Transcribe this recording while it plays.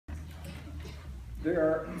There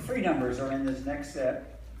are three numbers are in this next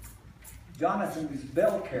set. Jonathan's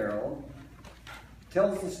Bell Carol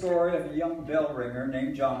tells the story of a young bell ringer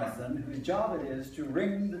named Jonathan, whose job it is to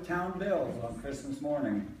ring the town bells on Christmas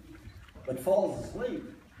morning, but falls asleep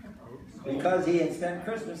because he had spent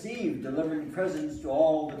Christmas Eve delivering presents to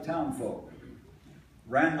all the townfolk.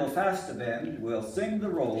 Randall Fastabend will sing the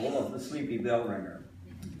role of the sleepy bell ringer.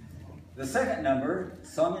 The second number,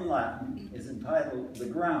 sung in Latin, is entitled The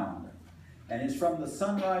Ground, and is from the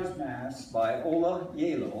Sunrise Mass by Ola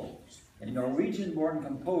Yelo, a Norwegian-born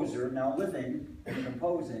composer now living and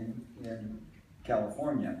composing in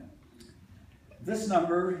California. This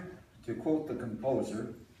number, to quote the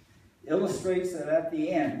composer, illustrates that at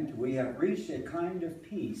the end we have reached a kind of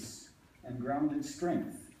peace and grounded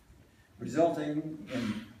strength, resulting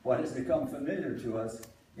in what has become familiar to us,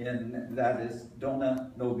 that is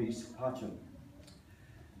Dona Nobis Pacem,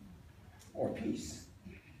 or peace.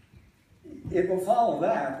 It will follow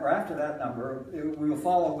that, or after that number, we will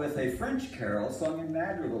follow with a French carol sung in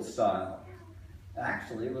madrigal style.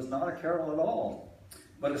 Actually, it was not a carol at all,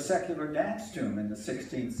 but a secular dance tune in the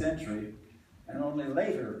 16th century, and only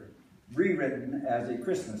later rewritten as a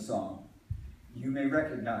Christmas song. You may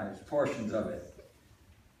recognize portions of it.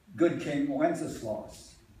 Good King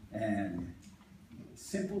Wenceslas, and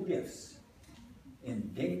Simple Gifts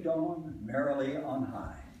in Ding Dong Merrily on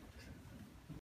High.